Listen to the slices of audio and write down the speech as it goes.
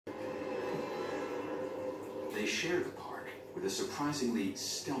They share the park with a surprisingly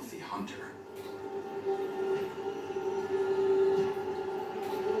stealthy hunter.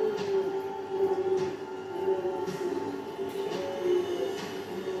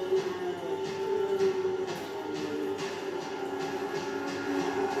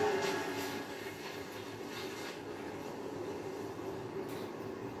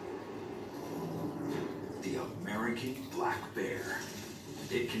 The American black bear.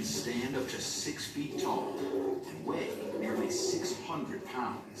 It can stand up to 6 feet tall and weigh nearly 600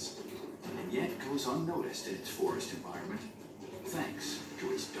 pounds, and yet goes unnoticed in its forest environment, thanks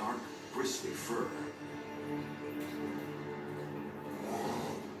to its dark, bristly fur.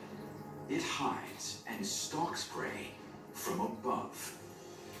 It hides and stalks prey from above.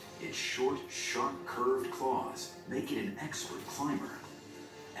 Its short, sharp, curved claws make it an expert climber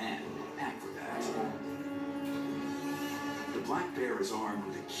and acrobat. The black bear is armed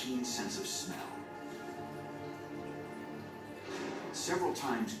with a keen sense of smell, several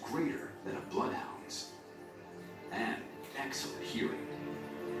times greater than a bloodhound's, and excellent hearing.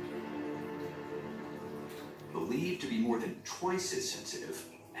 Believed to be more than twice as sensitive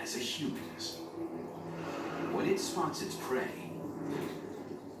as a human's. When it spots its prey,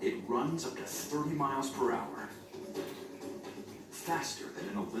 it runs up to 30 miles per hour, faster than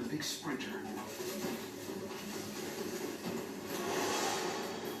an Olympic sprinter.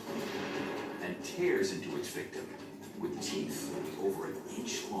 And tears into its victim with teeth over an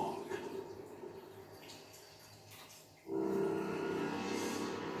inch long.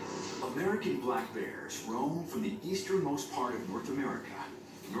 American black bears roam from the easternmost part of North America,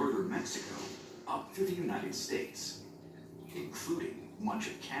 northern Mexico, up through the United States, including much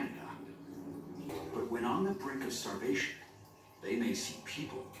of Canada. But when on the brink of starvation, they may see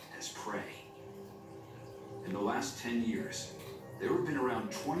people as prey. In the last 10 years, there have been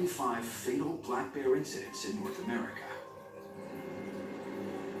around 25 fatal black bear incidents in North America.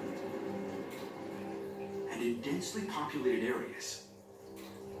 And in densely populated areas,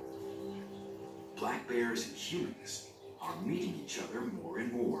 black bears and humans are meeting each other more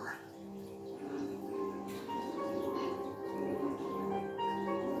and more.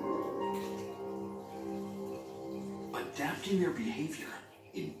 Adapting their behavior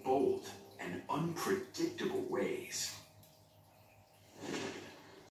in bold and unpredictable ways.